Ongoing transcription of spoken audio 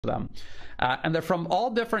them. And they're from all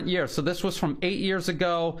different years. So this was from 8 years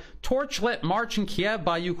ago. Torch-lit march in Kiev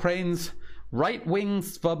by Ukraine's right-wing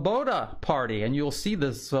Svoboda party. And you'll see the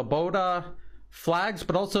Svoboda flags,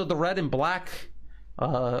 but also the red and black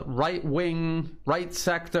right-wing, right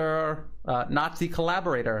sector, Nazi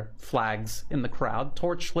collaborator flags in the crowd.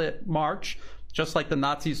 Torch-lit march, just like the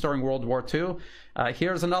Nazis during World War II.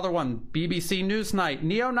 Here's another one. BBC Newsnight.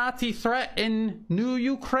 Neo-Nazi threat in New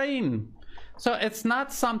Ukraine. So it's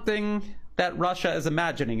not something that Russia is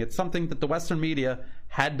imagining. It's something that the Western media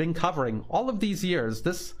had been covering all of these years.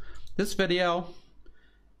 This video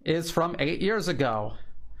is from 8 years ago.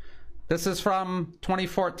 This is from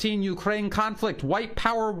 2014, Ukraine conflict, white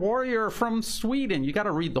power warrior from Sweden. You got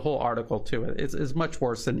to read the whole article to it. It's much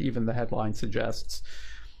worse than even the headline suggests.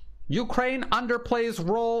 Ukraine underplays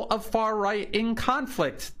role of far right in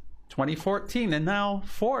conflict, 2014. And now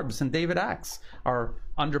Forbes and David Axe are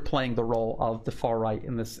underplaying the role of the far right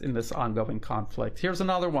in this ongoing conflict. Here's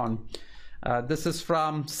another one. This is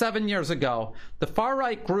from 7 years ago. The far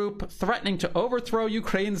right group threatening to overthrow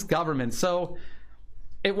Ukraine's government. So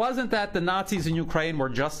it wasn't that the Nazis in Ukraine were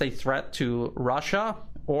just a threat to Russia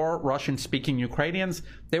or Russian-speaking Ukrainians.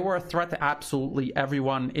 They were a threat to absolutely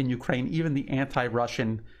everyone in Ukraine, even the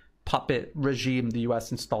anti-Russian puppet regime the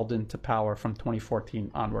U.S. installed into power from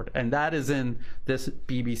 2014 onward. And that is in this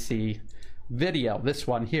BBC video, this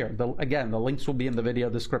one here. Again, the links will be in the video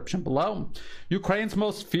description below. Ukraine's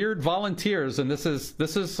most feared volunteers, and this is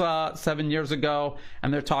 7 years ago,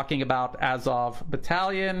 and they're talking about Azov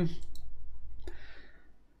Battalion.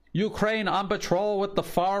 Ukraine on patrol with the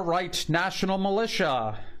far-right national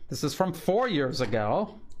militia. This is from 4 years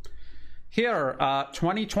ago. Here,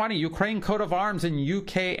 2020, Ukraine coat of arms in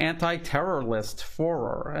UK anti-terror list,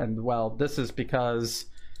 furor. And well, this is because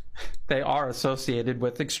they are associated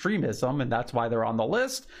with extremism, and that's why they're on the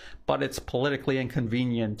list. But it's politically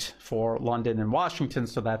inconvenient for London and Washington,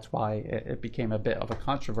 so that's why it became a bit of a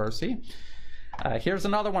controversy. Here's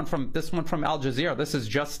another one from Al Jazeera. This is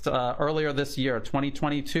just earlier this year,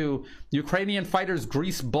 2022. Ukrainian fighters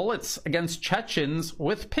grease bullets against Chechens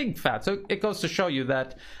with pig fat. So it goes to show you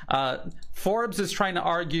that Forbes is trying to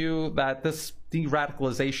argue that this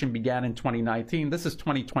de-radicalization began in 2019. This is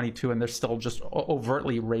 2022, and they're still just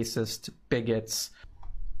overtly racist bigots.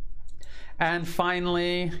 And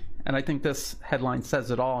finally, and I think this headline says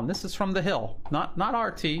it all, and this is from The Hill, not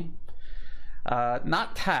RT.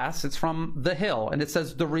 Not TASS, it's from The Hill, and it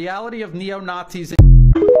says, the reality of neo-Nazis